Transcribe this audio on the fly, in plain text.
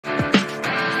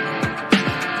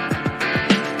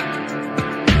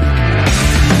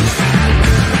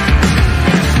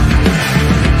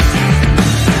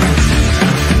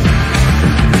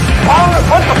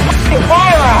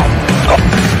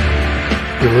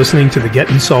listening to the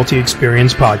Gettin Salty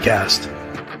Experience podcast.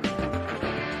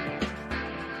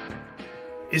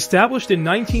 Established in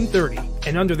 1930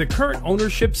 and under the current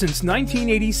ownership since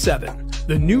 1987,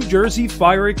 the New Jersey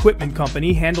Fire Equipment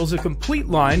Company handles a complete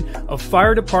line of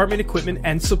fire department equipment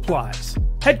and supplies.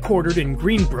 Headquartered in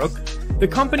Greenbrook, the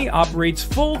company operates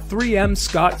full 3M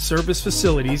Scott service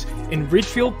facilities in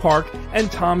Ridgefield Park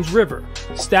and Toms River,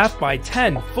 staffed by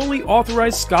 10 fully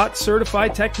authorized Scott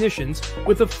certified technicians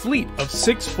with a fleet of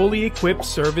 6 fully equipped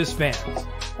service vans.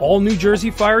 All New Jersey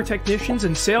fire technicians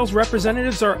and sales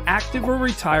representatives are active or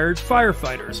retired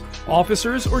firefighters,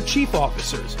 officers or chief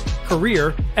officers,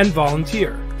 career and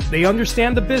volunteer. They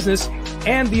understand the business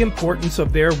and the importance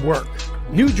of their work.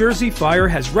 New Jersey Fire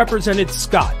has represented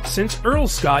Scott since Earl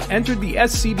Scott entered the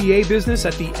SCBA business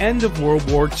at the end of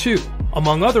World War II.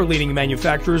 Among other leading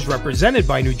manufacturers represented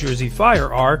by New Jersey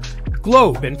Fire are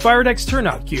Globe and Firedex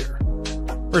Turnout Gear,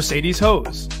 Mercedes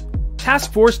Hose,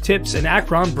 Task Force Tips and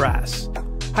Akron Brass,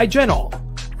 Hygenol,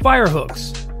 Fire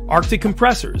Hooks, Arctic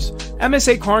Compressors,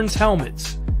 MSA Carnes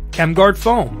Helmets, ChemGuard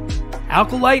Foam,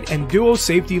 Alkalite and Duo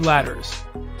Safety Ladders,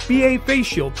 BA Face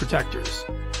Shield Protectors,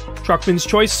 Truckman's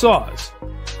Choice Saws,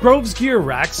 Grove's Gear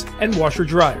Racks and Washer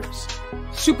Dryers,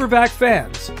 Supervac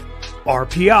Fans,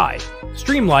 RPI,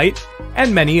 Streamlight,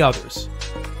 and many others.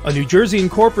 A New Jersey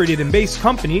incorporated and based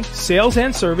company, sales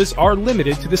and service are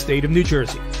limited to the state of New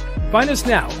Jersey. Find us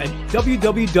now at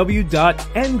www.njfe.com.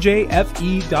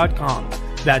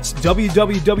 That's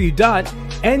www.njfe.com.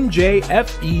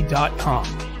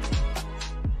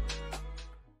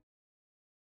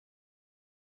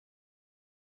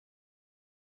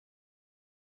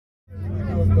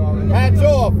 Hats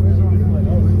off.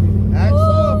 Hats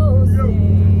off.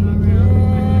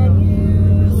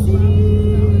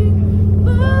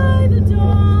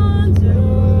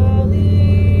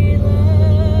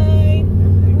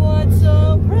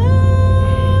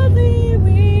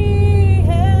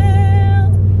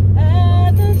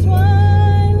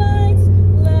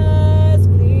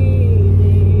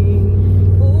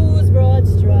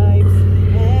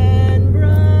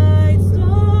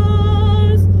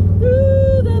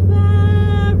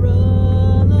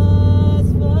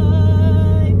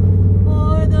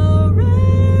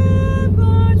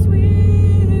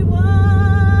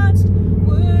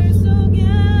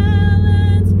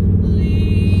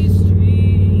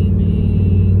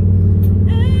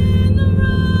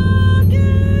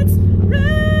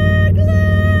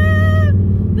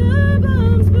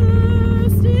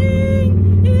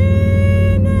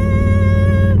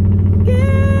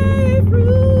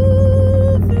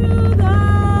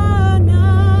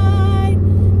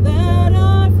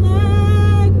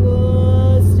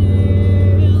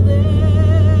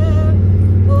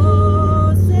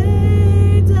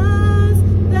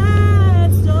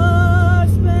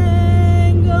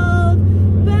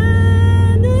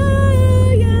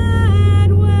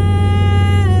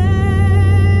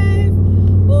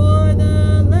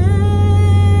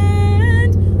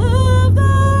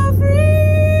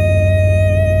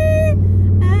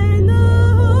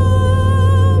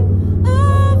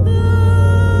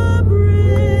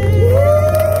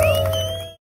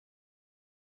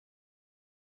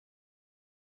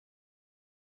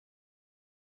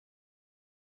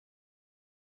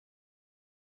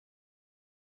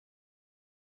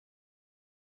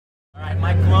 Alright,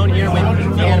 Mike Colón here with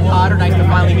Dan Potter. Nice to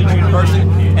finally meet you in person.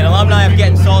 An alumni of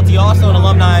Gettin Salty, also an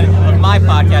alumni of my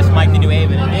podcast, Mike the New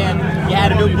Haven. And Dan, you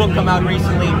had a new book come out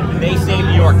recently, They Saved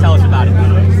New York. Tell us about it.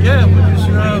 Yeah, we're just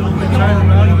excited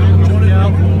about it. We're shooting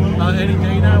out any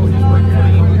day now. We're just waiting for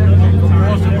the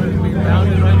Boston where it's being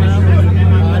bounded right now.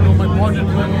 I know my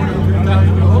partner's going over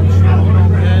 2,000 books,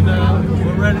 and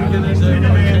we're ready to get into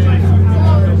it.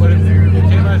 But it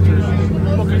came out to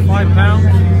the book is 5 pounds.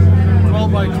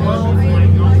 12 by 12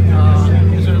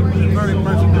 is a very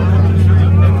impressive book.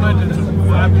 They planted some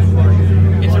fabulous work.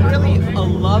 It's really a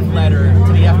love letter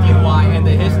to the FDNY and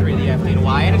the history of the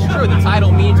FDNY, and it's true, the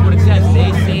title means what it says, They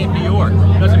Saved New York.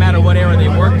 It doesn't matter what era they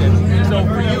worked in. So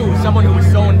for you, someone who was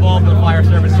so involved in the fire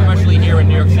service, especially here in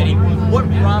New York City, what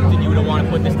prompted you to want to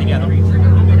put this together?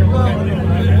 Well,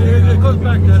 it goes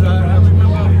back to, I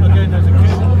remember, again, as a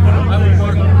kid, I would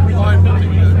work hard with the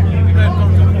Red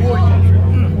Coats of the War years.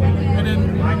 And then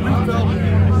we felt,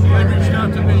 they reached out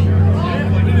to me,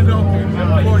 we didn't know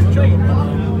before it changed.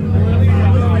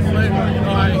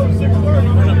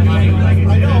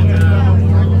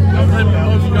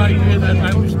 Idea that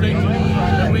I was thinking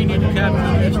that we need to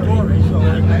capture their stories.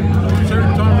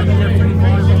 Certain times in the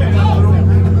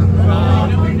F-35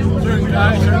 certain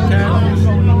guys, certain characters,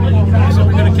 they said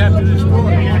we're going to capture their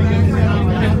stories.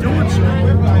 And in doing so,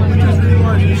 we just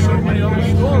realized there's so many other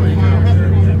stories.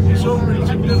 There's so many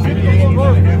significant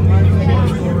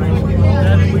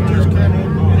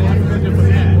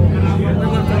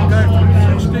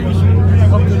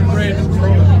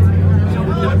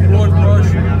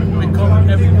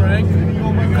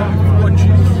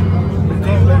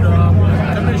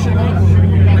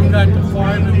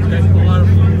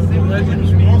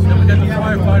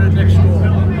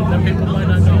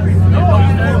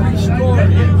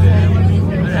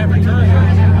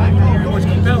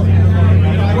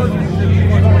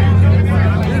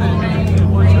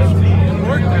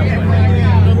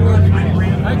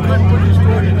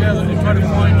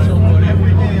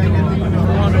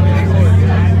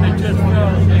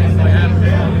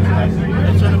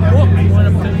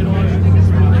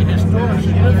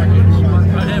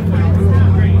certificates. I halfway through.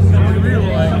 And you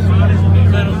realize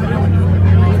that was doing you.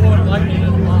 You caught lightning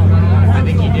in the bottle. I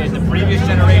think he did. The previous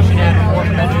generation had the Ford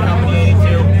Convention Company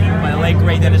 82 by the late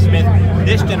great Dennis Smith.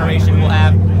 This generation will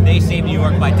have They Save New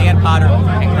York by Dan Potter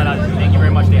and Glenn Hudson. Thank you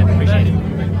very much, Dan. Appreciate it.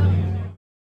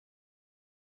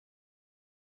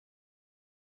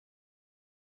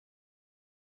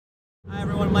 Hi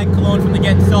everyone, Mike Colón from the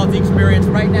Gettin Salty Experience.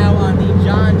 Right now on the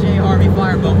John J. Harvey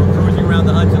fireboat, we're cruising around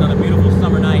the Hudson on a beautiful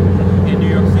summer night in New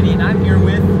York City, and I'm here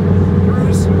with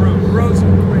Bruce. Bruce,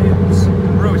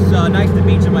 nice to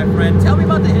meet you, my friend. Tell me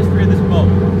about the history of this boat.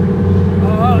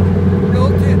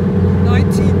 Built in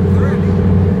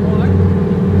 1931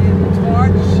 in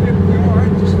Todd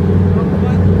Shipyards,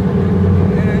 Brooklyn,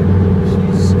 and she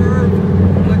served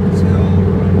until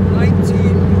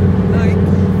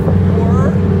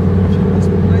 1994. She was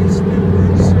placed in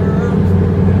reserve,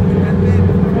 and then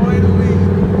finally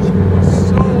she was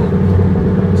sold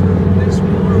to this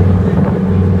group in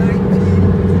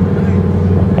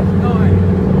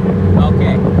 1999.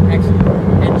 Okay, excellent.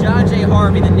 And John J.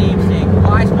 Harvey, the namesake,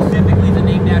 why specifically is it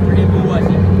named after him? Who was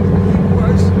he? He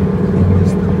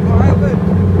was the pilot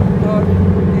of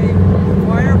a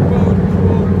fireboat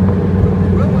called the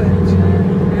Willet,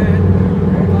 and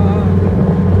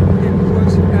it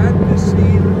was at the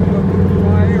scene of the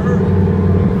fire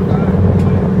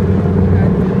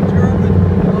at the German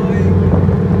line.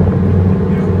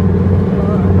 I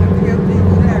forget the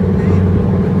exact name, but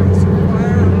there was a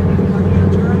fire on the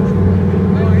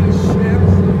German line ship,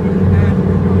 and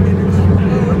it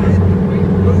exploded.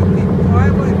 Both the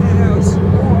pilot house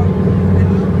off, and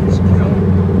he was killed.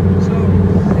 So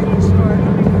they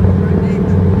decided to name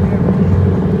it after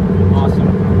him. Awesome.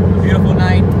 A beautiful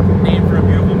night, named for a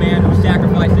beautiful man who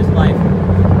sacrificed his life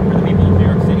for the people of New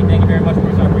York City. Thank you very much,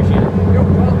 Bruce. I appreciate it. You're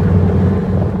welcome.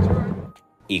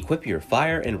 Equip your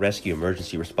fire and rescue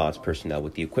emergency response personnel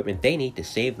with the equipment they need to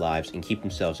save lives and keep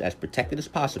themselves as protected as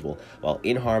possible while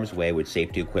in harm's way with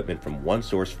safety equipment from One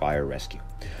Source Fire Rescue.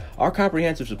 Our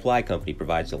comprehensive supply company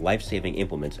provides the life-saving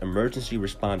implements emergency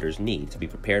responders need to be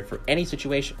prepared for any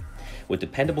situation. With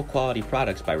dependable quality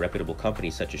products by reputable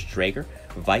companies such as Traeger,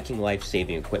 Viking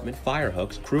Life-Saving Equipment, Fire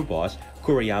Hooks, Crew Boss,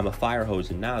 Kuriyama Fire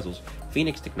Hose and Nozzles,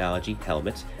 Phoenix Technology,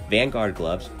 helmets, Vanguard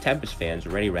gloves, Tempest fans,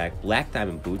 Ready Rack, Black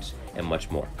Diamond boots, and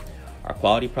much more. Our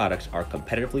quality products are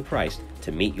competitively priced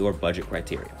to meet your budget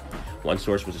criteria. One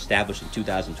Source was established in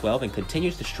 2012 and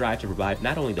continues to strive to provide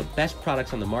not only the best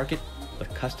products on the market,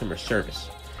 but customer service.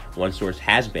 One Source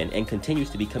has been and continues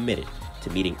to be committed to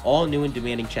meeting all new and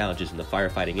demanding challenges in the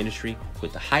firefighting industry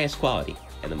with the highest quality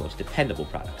and the most dependable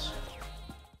products.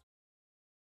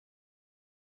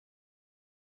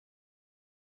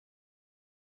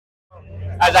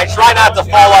 As I try not to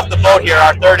fall off the boat here,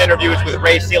 our third interview is with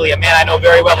Ray Seeley, a man I know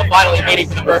very well, but finally meeting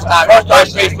for the first time.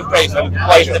 Face to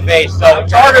face. So,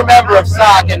 charter member of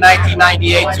SOC in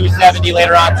 1998, 270,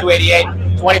 later on 288.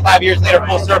 25 years later,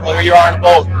 full circle, here you are on the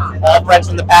boat. All friends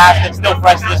from the past and still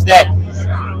friends to this day.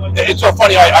 It's so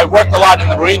funny, I worked a lot in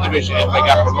the Marine Division and I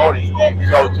got promoted.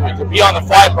 So to be on the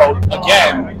fireboat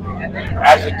again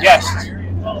as a guest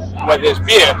where there's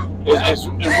beer is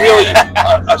really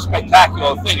a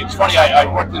spectacular thing. It's funny, I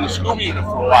worked in the scuba unit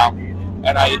for a while, and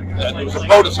there was a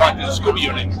boat assigned to the scuba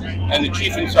unit, and the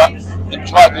chief in charge of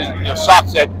the SOC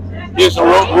said, here's the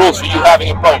rules for you having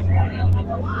a boat.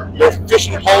 No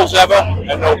fishing poles ever,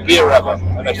 and no beer ever.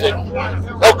 And I said,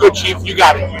 oh, good, Chief, you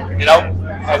got it, you know?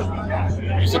 And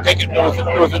he said, take it. It was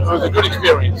a good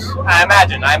experience. I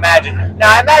imagine.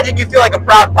 Now, I imagine you feel like a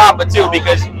proud papa, too,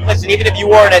 because, listen, even if you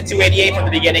weren't at 288 from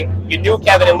the beginning, you knew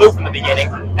Kevin and Lou from the beginning,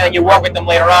 and then you worked with them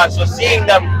later on. So seeing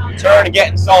them turn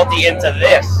Gettin Salty into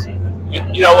this.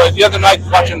 You know, the other night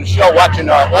watching the show, watching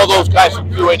all those guys from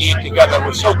 288 together, it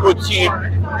was so good seeing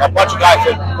a bunch of guys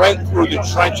that went through the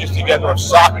trenches together of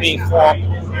SOC being formed,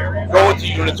 going to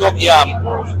units, all the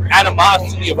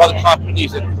animosity of other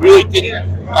companies that really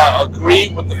didn't agree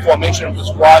with the formation of the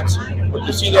squads. But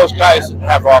to see those guys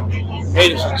have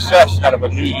made a success out of a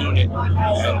new unit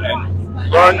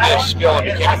and learned their skill and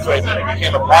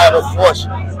became a viable force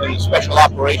in the special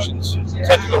operations,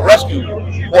 technical rescue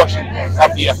portion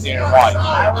of the FDNY.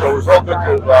 So it was all good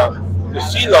to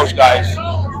see those guys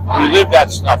relive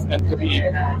that stuff and to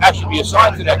actually be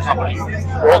assigned to that company.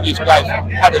 Where all these guys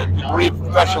had a degree of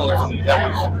professionalism that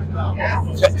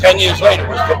was 10 years later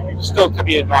was still to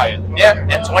be admired. Yeah,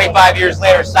 and 25 years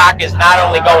later, SOC is not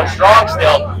only going strong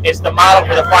still, it's the model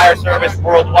for the fire service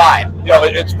worldwide. You know,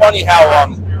 it's funny how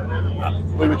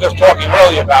we were just talking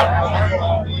earlier about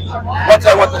once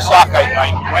I went to SOC,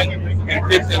 I went and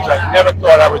did things I never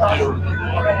thought I would do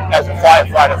as a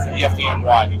firefighter for the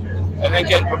FDNY. and then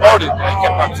getting promoted. And I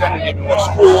kept on sending me more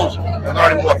schools and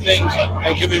learning more things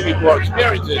and giving me more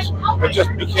experiences. It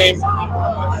just became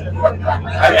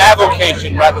an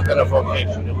avocation rather than a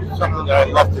vocation. It was something that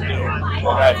I loved to do, and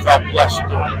I felt blessed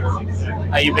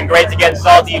doing it. You've been great to Gettin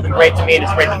Salty. You've been great to me, and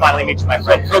it's great to finally meet you, my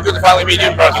friend. So good to finally meet you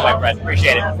in person, my friend.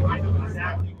 Appreciate it.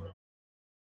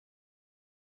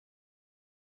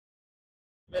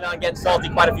 Been on Gettin Salty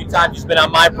quite a few times. He's been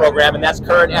on my program, and that's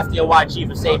current FDNY Chief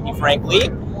of Safety Frank Lee.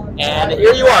 And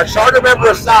here you are, charter member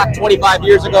of SOC 25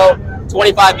 years ago,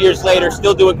 25 years later,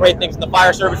 still doing great things in the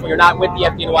fire service when you're not with the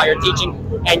FDNY, you're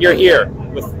teaching, and you're here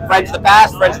with friends of the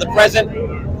past, friends of the present.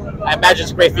 I imagine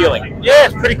it's a great feeling. Yeah,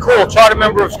 it's pretty cool. Charter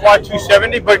member of Squad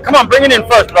 270, but come on, bring it in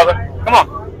first, brother. Come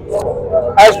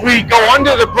on. As we go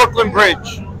under the Brooklyn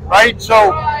Bridge, right?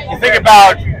 So you think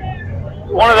about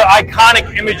one of the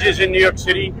iconic images in New York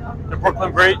City, the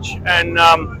Brooklyn Bridge, and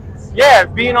yeah,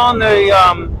 being on a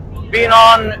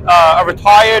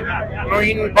retired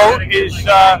Marine boat is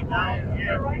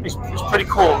pretty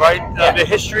cool, right? The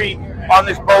history on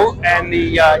this boat and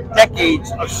the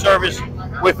decades of service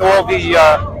with all the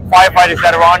firefighters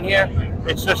that are on here,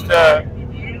 it's just a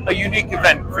unique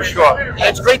event for sure. And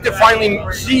it's great to finally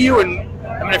see you, and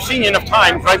I mean I've seen you enough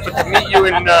times, right? But to meet you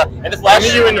in the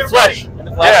flesh,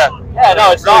 Yeah,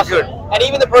 no, it's awesome. Good. And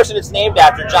even the person it's named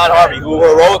after, John Harvey, who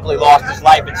heroically lost his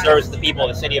life in service to the people of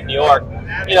the city of New York,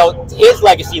 you know, his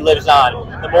legacy lives on.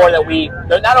 The more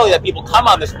that not only that people come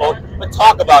on this boat, but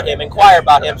talk about him, inquire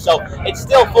about him. So it's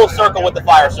still full circle with the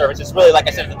fire service. It's really, like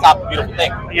I said at the top, a beautiful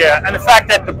thing. Yeah, and the fact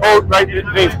that the boat, right,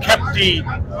 they've kept the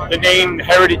name, the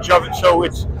heritage of it. So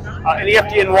it's in the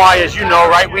FDNY, as you know,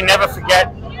 right, we never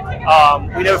forget our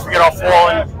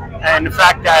fallen, and the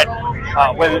fact that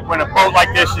when a boat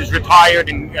like this is retired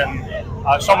and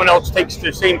someone else takes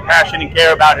the same passion and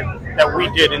care about it that we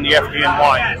did in the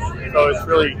FDNY. So it's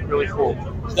really, really cool.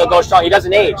 Still goes strong. He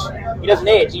doesn't age. He doesn't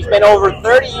age. He's been over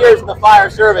 30 years in the fire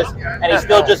service, and he's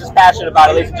still just as passionate about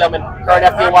it. Ladies and gentlemen, current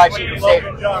FDNY Chief of Safety.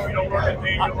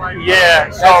 Yeah.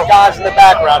 So that's John's in the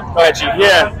background. Go ahead, Chief.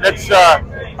 Yeah, that's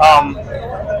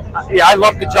yeah, I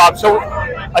love the job. So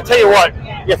I tell you what,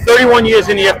 yeah, 31 years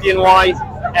in the FDNY,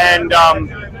 and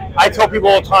I tell people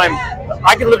all the time,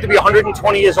 I can live to be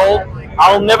 120 years old.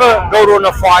 I'll never go to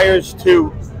enough fires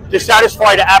to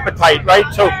satisfy the appetite, right?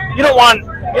 So you don't want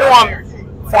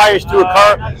fires to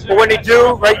occur, but when they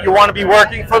do, right, you want to be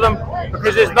working for them,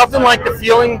 because there's nothing like the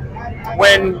feeling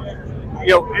when, you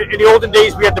know, in the olden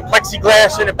days we had the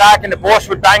plexiglass in the back and the boss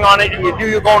would bang on it and you knew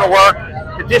you were going to work.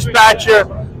 The dispatcher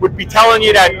would be telling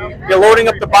you that they're loading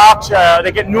up the box.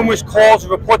 They get numerous calls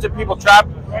and reports of people trapped.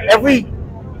 Every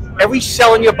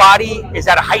cell in your body is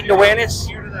at a heightened awareness.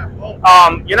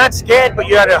 You're not scared, but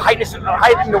you're at a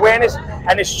heightened awareness,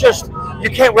 and it's just, you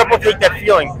can't replicate that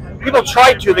feeling. People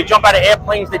try to, they jump out of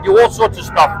airplanes, they do all sorts of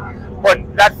stuff, but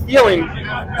that feeling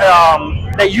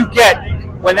that you get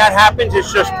when that happens,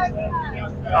 it's just,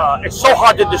 it's so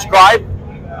hard to describe,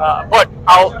 but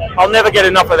I'll never get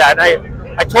enough of that.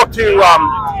 And I talked to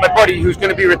my buddy who's going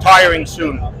to be retiring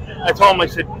soon. I told him, I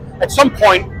said, at some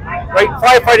point, right,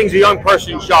 firefighting's a young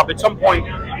person's job. At some point,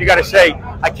 you got to say,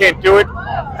 I can't do it.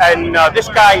 And this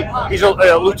guy, he's a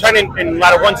lieutenant in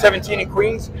ladder 117 in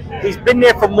Queens. He's been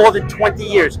there for more than 20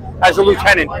 years as a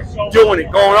lieutenant, doing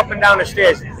it, going up and down the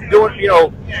stairs, doing, you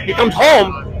know, he comes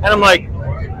home, and I'm like,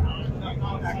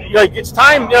 it's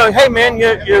time, you know, hey man,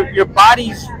 your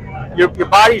body's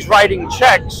writing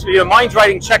checks, your mind's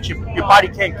writing checks, your body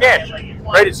can't cash,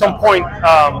 right, at some point,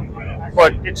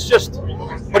 but it's just,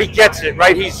 but he gets it,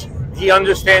 right, he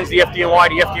understands the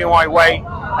FDNY way,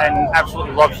 and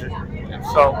absolutely loves it.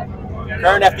 So,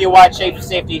 current FDNY Chief of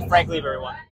Safety, Frank Lee,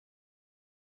 everyone.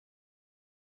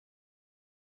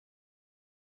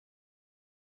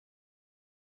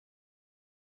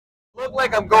 Look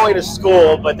like I'm going to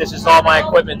school, but this is all my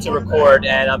equipment to record,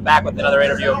 and I'm back with another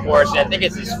interview, of course, and I think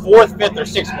it's his 4th, 5th, or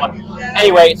 6th one.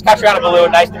 Anyway, it's Catriona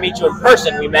Balloon. Nice to meet you in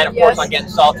person. We met, of course, on Gettin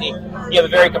Salty. You have a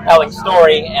very compelling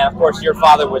story, and of course, your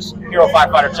father was hero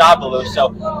firefighter John Balloon. So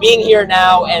being here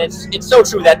now, and it's so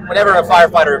true that whenever a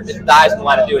firefighter dies in the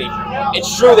line of duty,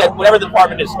 it's true that whatever the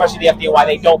department is, especially the FDNY,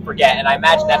 they don't forget. And I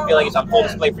imagine that feeling is on full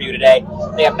display for you today.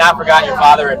 They have not forgotten your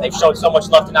father, and they've shown so much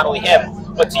love to not only him,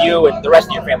 but to you and the rest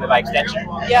of your family by extension.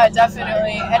 Yeah,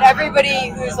 definitely. And everybody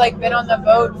who's like been on the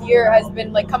boat here has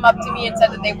been like come up to me and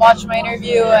said that they watched my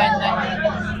interview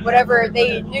and whatever.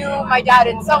 They knew my dad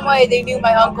in some way. They knew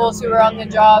my uncles who were on the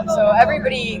job. So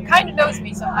everybody kind of knows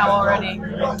me somehow already.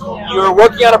 You were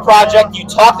working on a project. You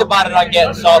talked about it on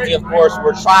Gettin Salty, of course.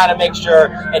 We're trying to make sure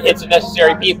it hits the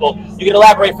necessary people. You can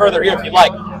elaborate further here if you'd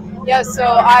like. Yeah, so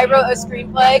I wrote a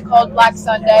screenplay called Black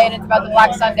Sunday, and it's about the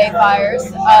Black Sunday fires.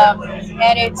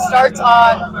 And it starts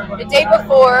on the day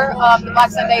before the Black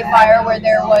Sunday fire, where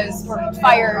there was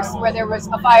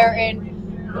a fire in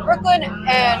Brooklyn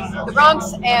and the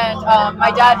Bronx, and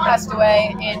my dad passed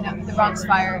away in the Bronx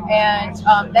fire. And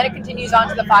then it continues on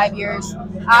to the 5 years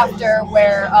after,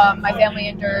 where my family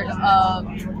endured a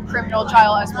criminal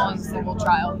trial as well as a civil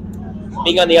trial.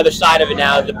 Being on the other side of it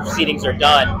now, the proceedings are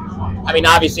done. I mean,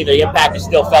 obviously the impact is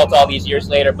still felt all these years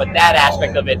later, but that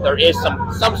aspect of it, there is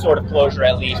some sort of closure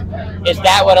at least. Is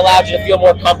that what allowed you to feel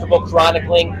more comfortable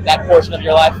chronicling that portion of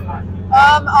your life?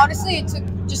 Honestly, it took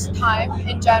just time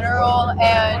in general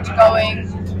and going,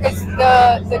 because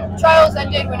the trials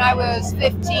ended when I was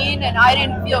 15, and I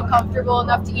didn't feel comfortable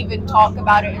enough to even talk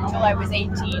about it until I was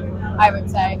 18, I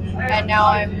would say. And now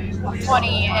I'm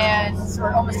 20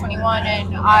 or almost 21,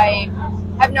 and I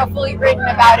have now fully written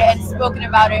about it and spoken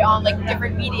about it on like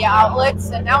different media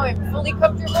outlets, and now I'm fully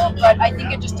comfortable. But I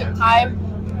think it just took time,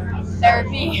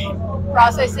 therapy,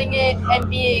 processing it, and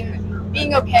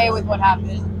being okay with what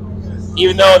happened.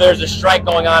 Even though there's a strike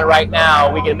going on right now,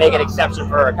 we can make an exception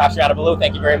for her. Kastriana Ballou,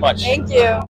 thank you very much. Thank you.